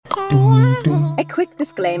A quick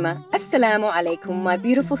disclaimer. Assalamu alaikum, my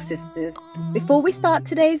beautiful sisters. Before we start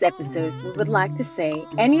today's episode, we would like to say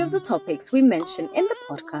any of the topics we mention in the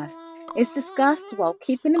podcast is discussed while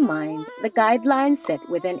keeping in mind the guidelines set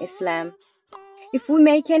within Islam. If we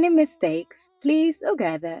make any mistakes, please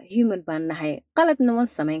ogaada human baan nahay qaladna waan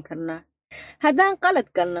samayn karnaa. Haddaan qalad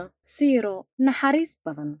galno, siiro naxariis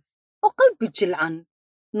badan oo qalbi jilcan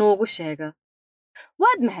noogu sheega.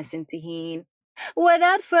 Waad mahadsantihiin.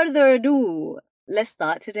 Without further ado, let's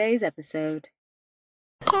start today's episode.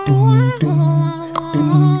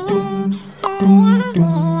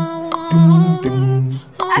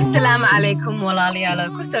 Assalamu alaikum walaalayaal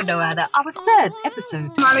kusoo dhawaada our third episode.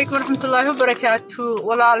 Alaikum warahmatullahi wabarakatuh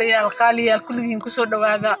walaalayaal qaaliyaal kulligiin kusoo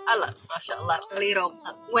dhawaada. Allah masha Allah liro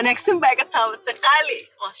wanaagsan baa ka taabatay qaali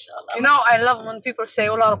masha Allah. You know I love when people say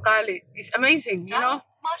walaal qaali. It's amazing, you know.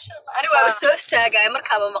 Masha Allah. Ani waa soo istaagay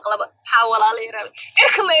markaaba maqlaba waxa walaalayaal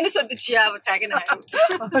irkama ina soo dajiyaaba taaganahay.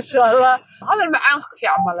 Masha Allah. Hadal macaan wax ka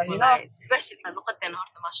fiican ma lahayn. Especially luqadeena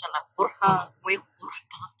horta masha Allah qurux badan way qurux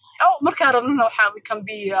badan. Oh, markaan rabnana waxa we can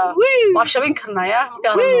be warshabin karnaa ya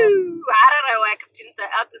carara waa kabtinta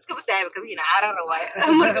aad iska badaayba kabina carara waa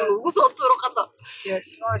marka lagu soo tuuro qado. Yes,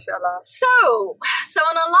 masha Allah. So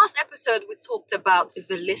on our last episode we talked about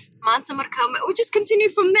the list. Maanta marka we just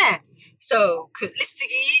continue from there. So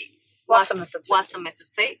listigi waa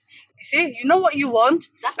samaysatay. You see, you know what you want.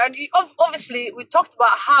 Exactly. And obviously we talked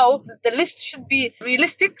about how the list should be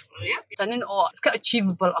realistic. Yeah. Tanin oo iska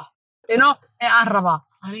achievable ah. You know, aan rabaa.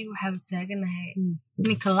 Aniga waxaa taaganahay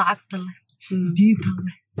ninka lacagta leh diinta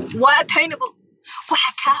leh waa attainable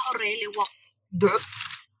waxa ka horeeyay waa duco.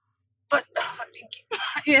 But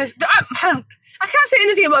yes, duco maxaan I can't say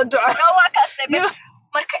anything about duco. waa kaastay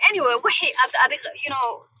marka anyway wixii adiga you know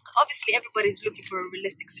obviously everybody's looking for a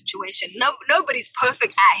realistic situation. Nobody's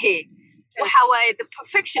perfect out here. Waxa waaye the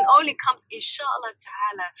perfection only comes inshallah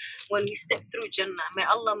ta'ala when we step through Jannah. May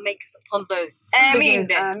Allah make us upon those. Ameen.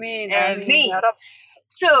 Ameen.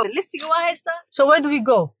 So, listing one haysta. So where do we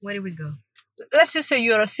go? Where do we go? Let's just say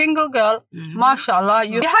you're a single girl, mashallah.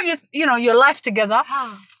 You have your life together.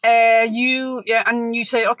 And you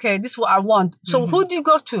say, okay, this is what I want. So who do you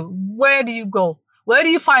go to? Where do you go? Where do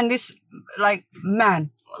you find this like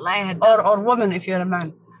man or woman if you're a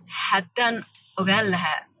man? Haddan ogaan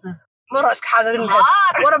lahaa. What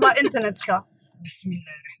about internet?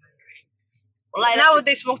 Bismillahirrahmanirrahim.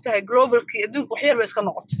 Nowadays mogtahay globalki adduunka wax yar bay iska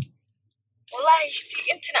noqotay. Wallahi,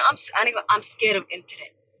 see, internet, I'm scared of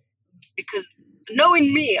internet. Because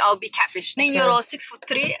knowing me, I'll be catfish. You're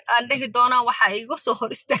 6'3", and then dona waxa igu soo hor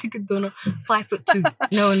istaagi doona 5'2",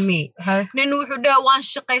 knowing me. Nin wuxuu dhahay waan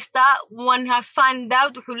shaqaystaa, when I find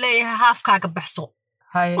out wuxuu leeyahay halfkaaga baxso.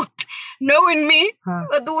 Knowing me,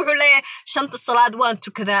 wuxuu leeyahay shanta salaad waan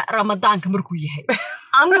tukadaa ramadaanka markuu yahay.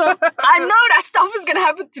 I know that stuff is going to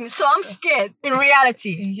happen to me, so I'm scared in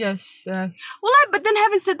reality. Yes. Well, but then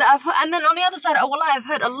having said that, and then on the other side, I've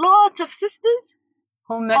heard a lot of sisters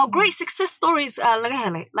or great success stories.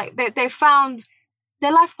 Like they found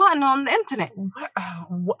their life partner on the internet.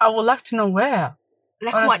 I would like to know where.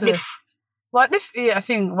 Like honestly. What if? Yeah, I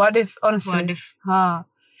think what if honestly. What if?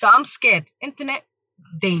 So I'm scared. Internet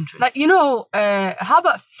dangerous. Like how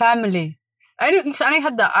about family? I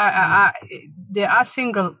had there are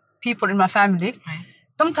single people in my family. Right.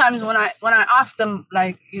 Sometimes when I ask them,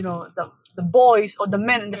 like, the boys or the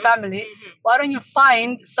men in the family, why don't you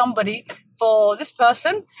find somebody for this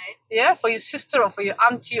person, for your sister or for your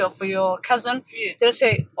auntie or for your cousin? They'll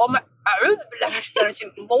say, oh my, أعوذ بالله من الشيطان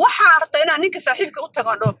الرجيم. waxaa aragtay inaan ninka saaxiibka u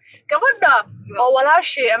tagaan dho gabadha oo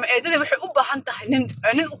walaashay ama eedada waxay u baahan tahay nin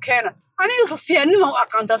u keena.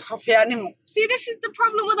 See, this is the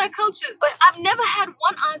problem with our cultures. But I've never had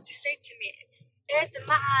one auntie say to me, and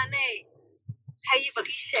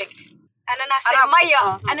then I say,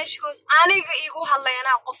 Maya. And then she goes, but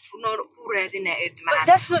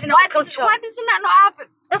that's not in our culture. Why doesn't that not happen?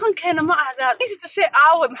 Easy to say,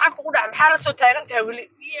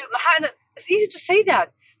 it's easy to say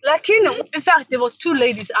that. لكن in fact there were two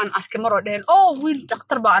ladies aan arkay mar oo dhaheen wiil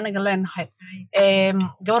dhakhtar baa anaga leenahay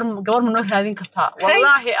gabar ma noo raadin kartaa.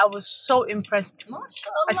 Wallahi I was so impressed.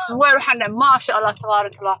 I swear waxaan dhahay maasha Allah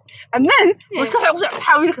tabaarak Allah. And then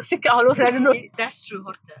waxaa wiilka si ka ah loo raadino. That's true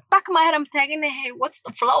horta. Back my head I'm taaganahay what's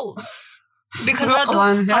the flows? Because I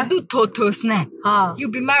do totosna.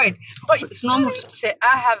 You'll be married. But it's normal just to say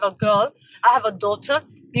I have a girl, I have a daughter,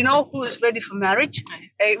 who is ready for marriage.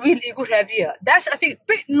 That's I think a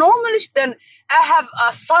bit normalish. Then I have a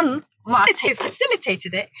son. They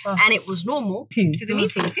facilitated it and it was normal to the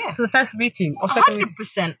meetings, yeah. To the first meeting or second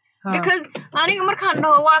 100%. Because aniga markaan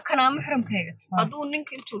dhaho waa kana maxramkayga haduu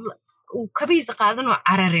ninka intuu kabiisa qaadanoo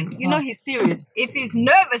cararin. You know he's serious. If he's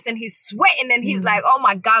nervous and he's sweating and he's like, oh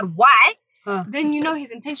my God, why? Then you know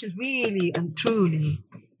his intentions really and truly,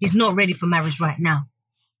 he's not ready for marriage right now.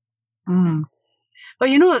 But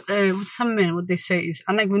you know, with some men, what they say is,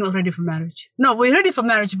 I'm like, we're not ready for marriage. No, we're ready for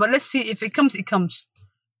marriage, but let's see if it comes, it comes.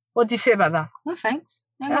 What do you say about that? No thanks.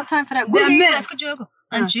 I ain't got time for that. If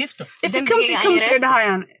it comes, it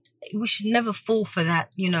comes. We should never fall for that.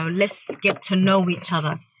 You know, let's get to know each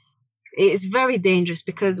other. It's very dangerous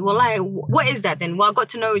because, what is that then? Well, I got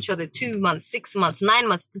to know each other 2 months, 6 months, 9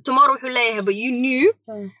 months. Tomorrow, but you knew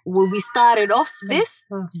when we started off this,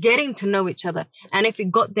 getting to know each other. And if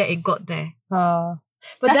it got there, it got there.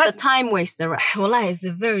 But that's the time waster. Wallah, it's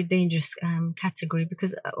a very dangerous category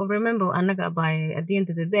because remember, at the end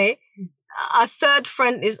of the day, our third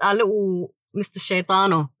friend is our little Mr.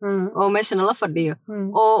 Shaitano. Or mention a lot for you.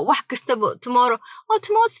 Or tomorrow. Oh,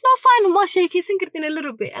 tomorrow it's not fine. We'll shake his in a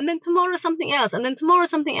little bit. And then tomorrow something else. And then tomorrow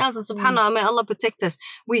something else. And subhanAllah, may Allah protect us.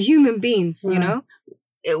 We're human beings, you know.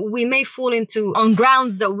 We may fall into on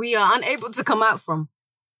grounds that we are unable to come out from.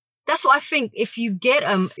 That's what I think. If you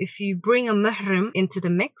bring a mahram into the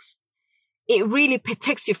mix, it really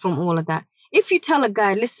protects you from all of that. If you tell a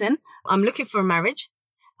guy, listen, I'm looking for a marriage.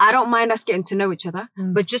 I don't mind us getting to know each other,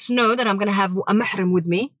 but just know that I'm going to have a mahram with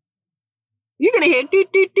me. You're going to hear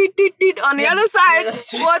deet, deet, deet, deet, deet on the other side.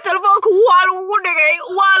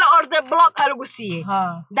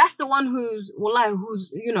 That's the one who's,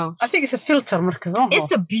 you know. I think it's a filter.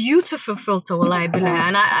 It's a beautiful filter, wallahi billah.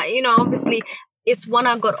 And I obviously, it's when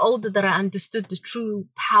I got older that I understood the true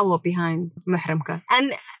power behind mahramka.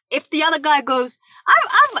 And if the other guy goes,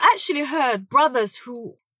 I've actually heard brothers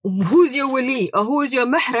who's your wali or who's your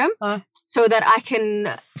mahram, so that I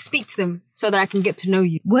can speak to them, so that I can get to know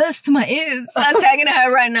you. Words to my ears. I'm tagging her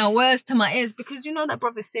right now. Words to my ears, because you know that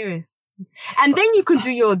brother's serious. And then you can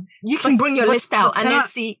bring your list out and then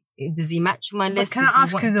see, does he match my list? Can I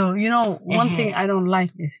ask you though, you know, one thing I don't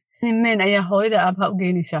like is, men ayaa hooyada aabha u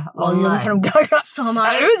geynaysaa oo mahramkaaga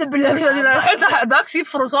Soomaalida bilaabay sii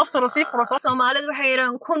furo Soomaalida waxay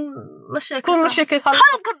yiraahdaan kun la sheekaysan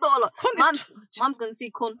halka doolo mom's gonna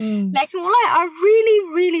see kun. Like I really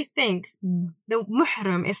really think the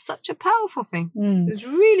muhram is such a powerful thing. It's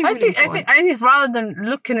really I think rather than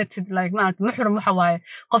looking at it like muhram waxa waaye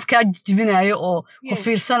qofka jibinayo oo ku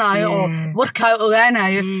fiirsanayo oo warka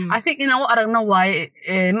ogaanayo. I think inaan u aragno waaye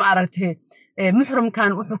ma aragtay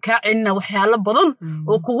محرمكان وحو كاعنا وحيالا بدن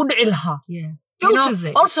وكو دعي لها. Filters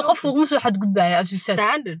it. Also قفو قمسو حد قد بايا, as you said.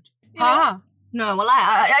 Standard. No, well,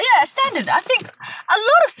 standard. I think a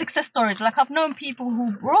lot of success stories, like I've known people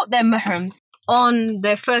who brought their mahrams on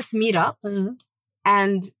their first meetups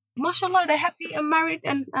and mashallah, they're happy and married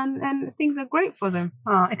and things are great for them.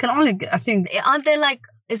 I can only, I think. Aren't they like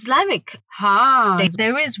Islamic?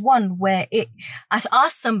 There is one where I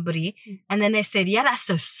asked somebody and then they said, yeah, that's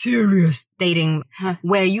a serious dating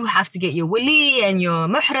where you have to get your wali and your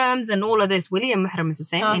muhrams and all of this. Wali and muhram is the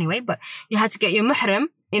same anyway, but you had to get your muhram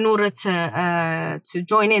in order to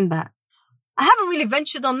join in that. I haven't really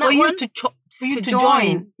ventured on that one. For you to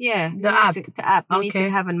join. Yeah. The app. The app. You need to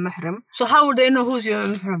have a muhram. So how would they know who's your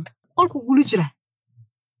muhram?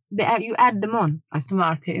 You add them on.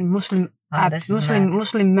 Muslim apps,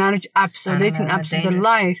 Muslim marriage apps, or dating apps, the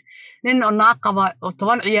lies. Then on naqaba or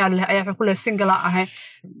toban ciyal leh ayaa ku leh single ahay.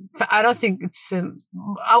 I don't think it's a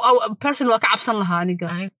person waa ka cabsan lahaa aniga.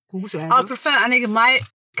 I prefer aniga my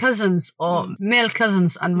cousins or male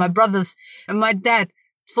cousins and my brothers and my dad.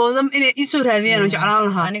 For them inay isu raadiyaan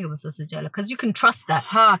jeclaan lahaa. Aniga bas sajala because you can trust that.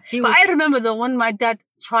 But I remember the one my dad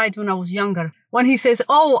tried when I was younger. When he says,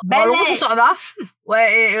 "Oh, lagu soo socdaa,"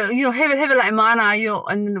 hebel la imaanayo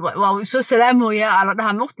and waa soo salaamaya ala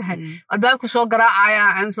dhaha maqtahay. Albaabku soo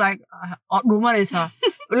garaacaya and it's like dhuumanaysa.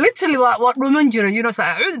 Literally waa dhuuman jira, so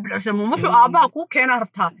acuud bilaasay wuxuu aabaha ku keenaa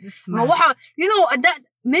rabtaa. Ma waxa that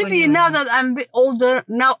maybe now that I'm a bit older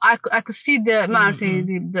now I could see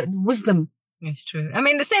the wisdom. It's true. I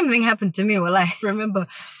mean, the same thing happened to me. Well, I remember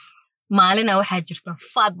maalina waxaa jirta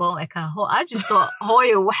faad baa eka I just thought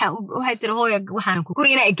hooyo waxay tiri hooyo waxaan ku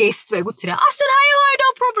guriga inay geest bay igu tiri. I said hooyo no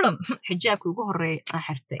problem. Xijaabka ugu horeeyay aan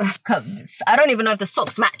xirtay. I don't even know if the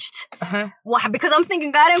socks matched. Because I'm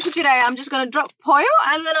thinking gaareen ku jiraya, I'm just going to drop hooyo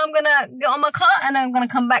and then I'm going to get on my car and I'm going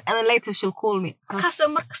to come back and then later she'll call me. Kaso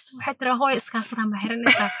markasta waxay tiri hooyo iskaasadaan baa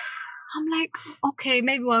xiranaysaa. I'm like, okay,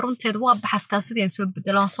 maybe waa runteed waa baxaskaa sideen soo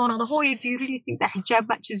bedelaan soo noqdo. Hooyo, do you really think that hijab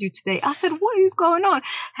matches you today? I said, what is going on?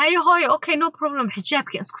 Hey, hooyo, okay, no problem.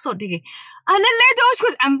 Hijabki aan isku soo dhigay. And then later on she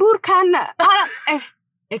goes, ambuurkaan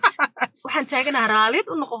waxaan taaganaha raaliyad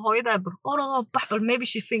u noqo hooyadaa bal orodoo bax bal maybe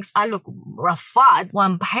she thinks I look rafaad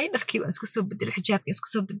waan baxay dharkii baan isku soo bedelay xijaabkii isku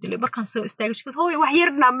soo bedelay markaan soo istaagay she goes hooyo wax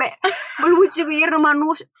yarna me bal wejiga yarna maa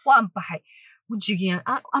nuush waan baxay wejigii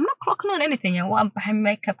I'm not clocking on anything waan baxay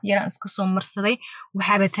makeup yaraan isku soo marsaday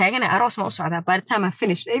waxaaba taaganaa aroos ma u socdaa by the time I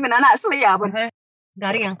finished even anaa isla yaaban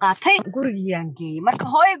gaarigan qaatay gurigiyaan geeyey marka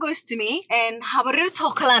hooyo goes to me and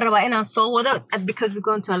habarirtoo kalaan rabaa inaan soo wado because we're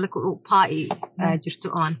going to a little party jirto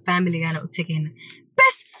oon familygana u tegayna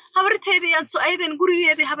bes habarirteediyaan soo aydan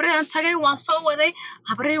gurigeedii habariraan tagay waan soo waday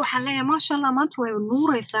habarir waxaan leeyahay maasha allah maanta way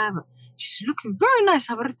nuuraysaaba she's looking very nice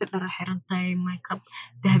habarirta dhara xiran tahay makeup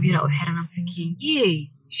dahab yara u xiran aan thinking yay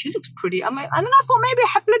she looks pretty and then I thought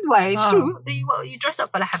maybe xaflad waaye it's true you dress up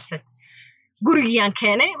for a xaflad gurigiyaan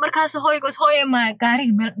keenay markaas hooyo goes hooyo ma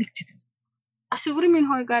gaariga meel dhigtid I said what do you mean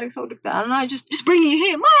hooyo gaariga soo dhigta and I just bring you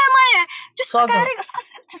here maya just gaariga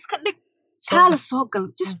iska dhig kaala soo gal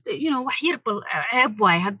just wax yar bal ceeb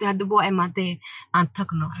waay hadda boo imaadee aan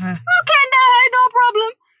tagno okay no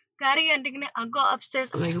problem gaarigaan dhignay I go upstairs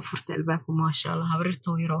laga furtay albaabka maasha allah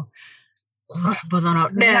habarirtoo yaroo qurux badanoo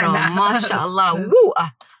dheeroo maasha allah wuu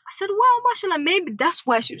ah I said, wow, mashallah, maybe that's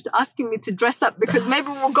why she was asking me to dress up because maybe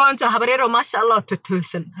we'll go into a habarero, mashallah, to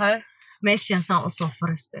Tucson. Meeshaan saan u soo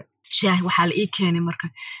fariistay. Shaahi waxaa la ii keenay marka.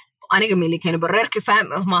 Aniga ma ii keenay, bareerkii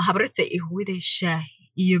ma habarita ii huwiday shaahi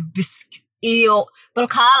iyo bisk iyo bal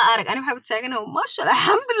kaala arag. Aniga waxaa taaganahay, mashallah,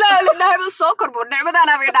 alxamdulillah, ilaahay soo korbo.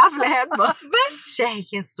 Nicmadaan aan dhaaf lahaydba. Bas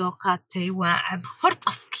shaahigan soo qaatay waa cab. Horta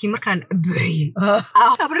afkii markaan buuxiyey.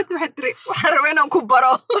 Habarita waxay tiri, waxaan rabaa inaan ku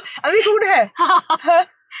baro. Adiga u dhahe.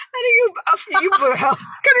 aniga afkii buuxo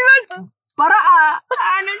kalimaad baraa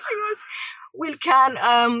ana she goes wiilkan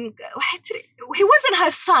waxay tiri he wasn't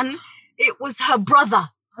her son it was her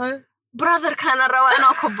brother kana rabaa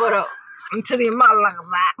inaan ku baro cuntadii ma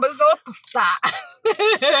laqdaa ma soo tuftaa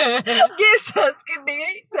geesaas ka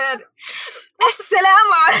dhigay saar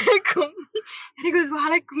assalaamu calaykum and he goes wa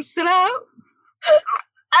calaykum salaam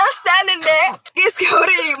I'm standing there. Geeska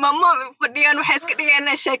hore mama fadhiyaan waxay iska dhigayaan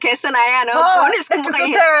sheekeysanayaan oo qoon isku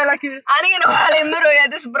maqayeen. Anigana waxa la marooyaa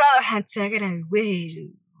this brother waxaan taaganahay way.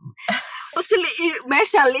 Wasal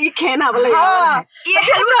meesha la ii keenaa bal yaa. Iyo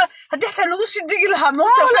xalwa hadii xitaa lagu sii digi lahaa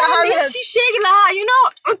moqta waxa ahayd. Si sheegi lahaa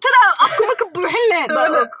cuntada afku ma ka buuxin lahayd.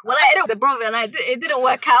 Wala the brother and it didn't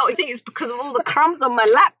work out. I think it's because of all the crumbs on my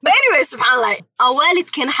lap. But anyway, subhanallah.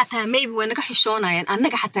 Awaalidkeena xataa maybe way naga xishoonayaan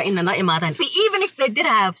annaga xataa inana imaadaan. Even if they did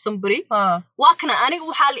have somebody. Waa kana aniga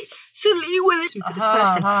waxa si la ii waday to this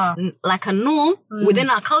person like a norm within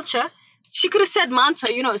our culture. She could have said Manta,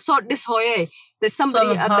 sort this hoye. There's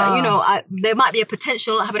somebody that, there might be a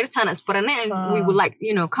potential and we would like,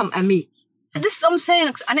 come and meet. This is what I'm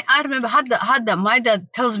saying. I remember had my dad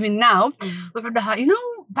tells me now,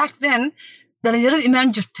 back then, dhalinyarada imaan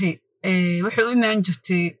jirtay, waxay u imaan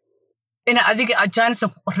jirtay ina adiga ajaanisa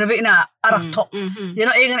rabe ina aragto.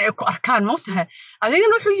 Iyagana ay ku arkaan ma tahay.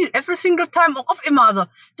 Adigana wuxuu yiri every single time oo qof imaado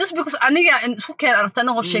just because aniga isku keen aragta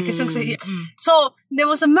anagoo sheekaysan. So there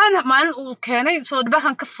was a man uu keenay so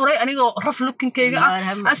dabakan ka furay anigoo rough looking kayga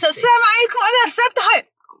assalaamu calaykum adeer saan tahay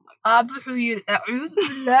wuxuu yiri acuud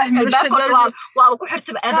billahi waa ku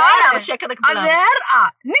xirtay adeer sheekada ka bilaabay adeer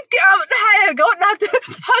ninkii aan dhahay gabadha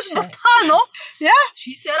hospital yeah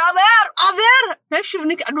she said adeer meeshu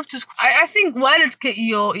ninka adubtus I think waalidka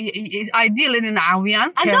iyo ideal in caawiyaan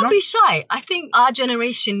and don't be shy I think our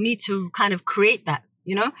generation need to kind of create that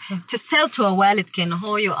to sell to a walidkin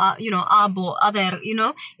hoyo abo other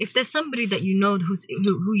if there's somebody that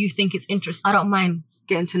who you think is interested I don't mind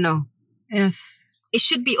getting to know yes it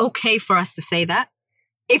should be okay for us to say that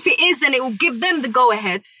if it is then it will give them the go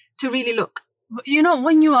ahead to really look but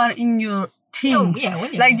when you are in your teens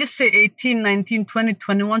like just say 18 19 20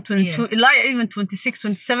 21 22 like even 26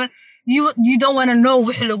 27 you don't want to know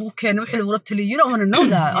wixii lagu keeno wixii lagu taliyo you don't want to know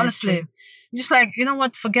that honestly just like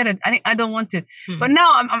what forget it I don't want it but now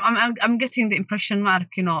I'm getting the impression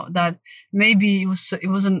mark that maybe it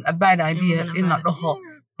wasn't a bad idea in that whole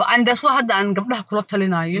but and that's what hadda aan gabdhaha kula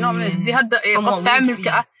talinayo they hadda family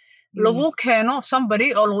ka lagu keeno somebody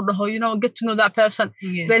or lagu dhaho get to know that person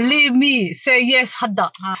believe me say yes hadda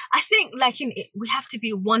I think like we have to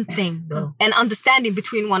be one thing though and understanding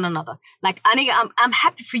between one another like I'm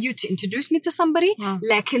happy for you to introduce me to somebody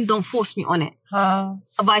like don't force me on it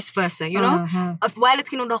vice versa if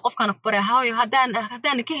waalidkinu dhaho qofkan bare haayo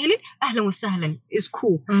hadaan ka helin ahlan wa sahlan is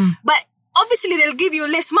cool but obviously they'll give you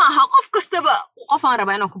a list maaha qof kastaba qof aan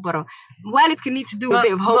rabaa inaan ku baro waalidka need to do a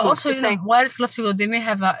bit of homework but also waalidka laftigood they may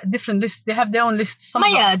have a different list they have their own list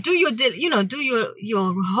Maya do your do your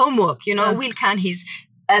homework wiilkan he's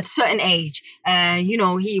at a certain age. You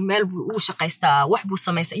know, he mel wuu shaqaystaa, wax buu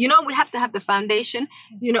samaystaa. You know, we have to have the foundation,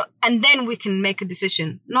 you know, and then we can make a decision.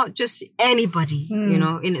 Not just anybody, you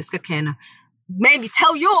know, in iska keena. Maybe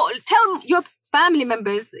tell your family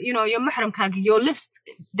members, you know, your mahram kaaga, your list.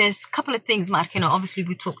 There's a couple of things, Mark, you know, obviously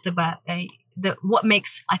we talked about what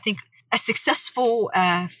makes, I think, a successful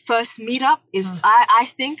first meetup is, I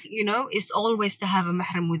think, you know, is always to have a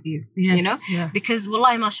mahram with you, you know, because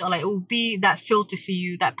wallahi, mashallah, it will be that filter for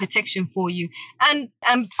you, that protection for you, and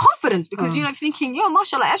confidence, because, you know, thinking, yo,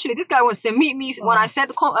 mashallah, actually, this guy wants to meet me when I said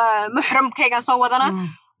mahram kega so wadana.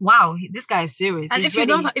 Wow, this guy is serious. And if you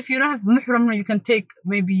don't have mahram, you can take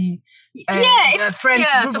maybe friends,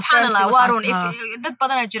 subhanallah, warun, if dad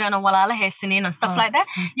badana jiraan oo walaalaha haysanin and stuff like that,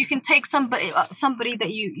 you can take somebody that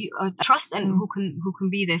you trust and who can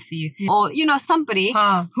be there for you, or you know, somebody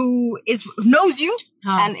who knows you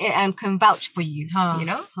and can vouch for you, you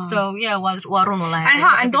know. So yeah, warun wallahi.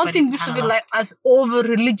 And don't think this will be like as over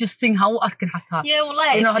religious thing. How arkin hatta. Yeah,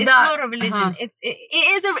 wallahi, it's not a religion.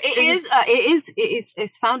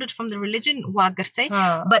 It's founded from the religion,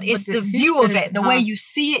 but it's the view of it, the way you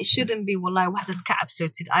see it shouldn't be wallahi wahdat ka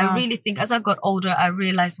absurd. I really think as I got older, I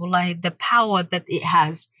realized wallahi the power that it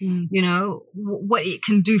has, you know, what it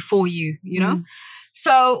can do for you, you know.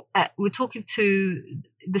 So we're talking to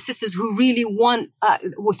the sisters who really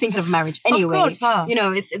were thinking of marriage anyway. Of course, you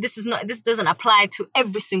know, this doesn't apply to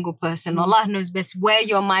every single person. Allah knows best where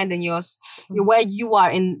your mind and where you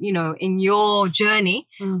are in, you know, in your journey,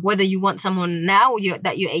 whether you want someone now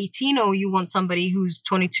that you're 18 or you want somebody who's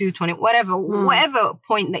 22, 20, whatever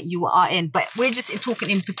point that you are in. But we're just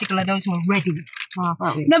talking in particular those who are ready.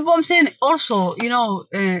 No, but I'm saying also, you know,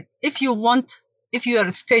 if you are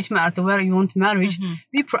a stage matter where you want marriage,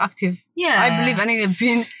 be proactive. Yeah. I believe in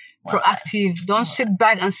being proactive. Don't sit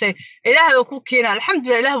back and say, Ilahi wa ku keena.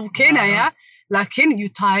 Alhamdulillah, Ilahi wa keena, yeah. Lakin you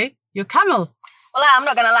tie your camel. Well, I'm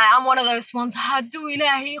not going to lie. I'm one of those ones. Hadu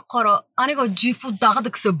ilahi qara. Anigo jifu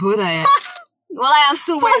daqdak sabuda, yeah. Well, I'm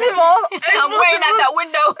still waiting. I'm waiting at that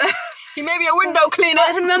window. He may be a window cleaner.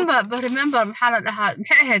 But remember,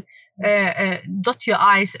 dot your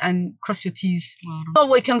I's and cross your T's. So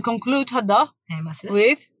we can conclude هذا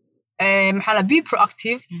with be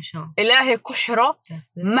proactive. إلهي كحرة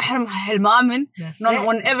محرم هالمامن.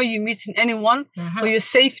 Whenever you meet anyone for your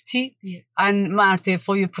safety and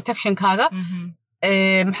for your protection كاغا.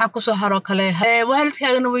 maxaa ku soo haro kale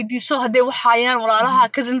waalidkaagana weydiiso haday waxayaan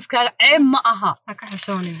walaalaha cousins kaaga ceeb ma aha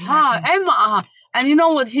ceeb ma aha. And you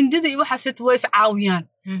know what, hindida iyo waxa sit ways caawiyaan.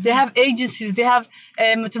 They have agencies, they have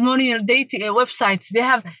matrimonial dating websites, they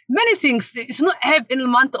have many things. It's not have in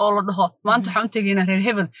maanta oo la dhaho maanta waxaan u tagaynaa reer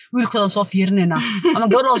hebel wiilkoodan soo fiirinayna ama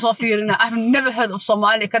gabadhoodan soo fiirinayna. I've never heard of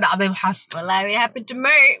Somali ka dhacday waxaas. Well, we happened to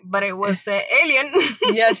marry, but it was alien.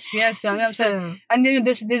 yes. And then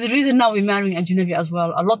there's a reason now we're marrying Ajnabi as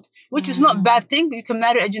well, a lot, which is not a bad thing. You can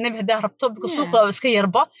marry Ajnabi hadaa rabto because suuqa iska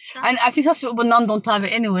yarba. And I think that's u banaan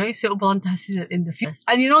doontaa anyway, say u badan tahay sida in the future.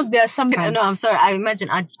 And you know there are some no, I'm sorry, I imagine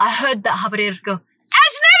I heard that Habrir go,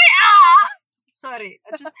 Ajnabi! Sorry,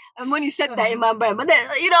 and when you said that in my brain, but then,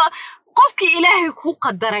 you know, qofki Ilaahi ku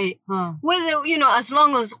qadaray, whether, you know, as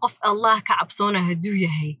long as Allah ka cabsona haduu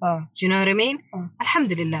yahay. Do you know what I mean?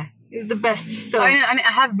 Alhamdulillah. It's the best. So I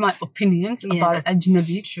have my opinions about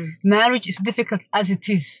Ajnabi. Marriage is difficult as it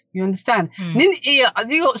is. You understand? Nin iyo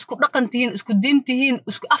adigo isku dhaqantihiin, isku diintihiin,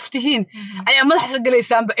 isku aftihiin ayaa madaxa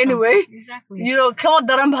galeysaan. But anyway, exactly. You know, kama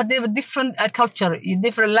daran hadii different culture,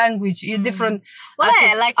 different language, different.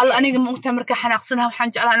 Like aniga maanta marka xanaaqsanahay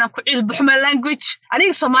waxaan jeclahay inaan ku ciil baxo my language.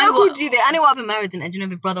 Aniga Soomaali ku diiday. Aniga waa married an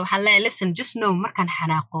Ajnabi brother. Waxaan leeyahay, listen, just know markaan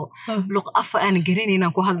xanaaqo, look afa aan garanay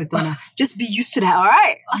inaan ku hadli doona. Just be used to that, all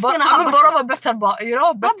right? I'm better, you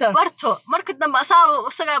know, better. Market number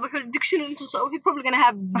dictionary. He's probably gonna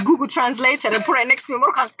have Google Translator and put it next to me.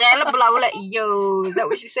 Yo, is that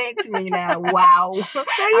what she's saying to me now? Wow.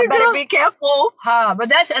 I better be careful. But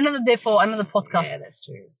that's another day for another podcast. Yeah, that's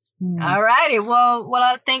true. Alrighty. Well,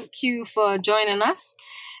 I thank you for joining us.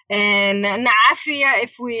 And Naafia,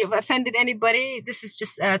 if we've offended anybody, this is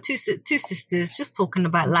just two sisters just talking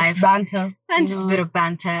about life, banter, and just a bit of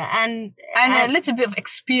banter, and a little bit of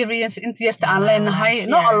experience. Not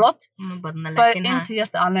a lot, but Naafia,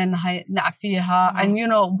 and you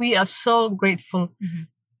know, we are so grateful.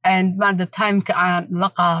 And man, the time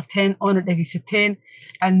laqateen on it,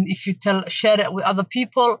 and if you share it with other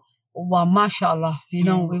people. Wow, mashallah, you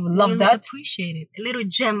know, we would love that. Appreciate it. A little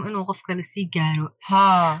gem in qofka la sii gaaro.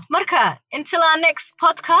 Marka, until our next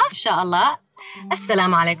podcast, inshallah.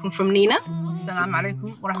 Assalamu alaikum from Nina. Assalamu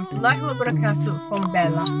alaikum wa rahmatullahi wa barakatuh from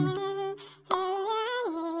Bella.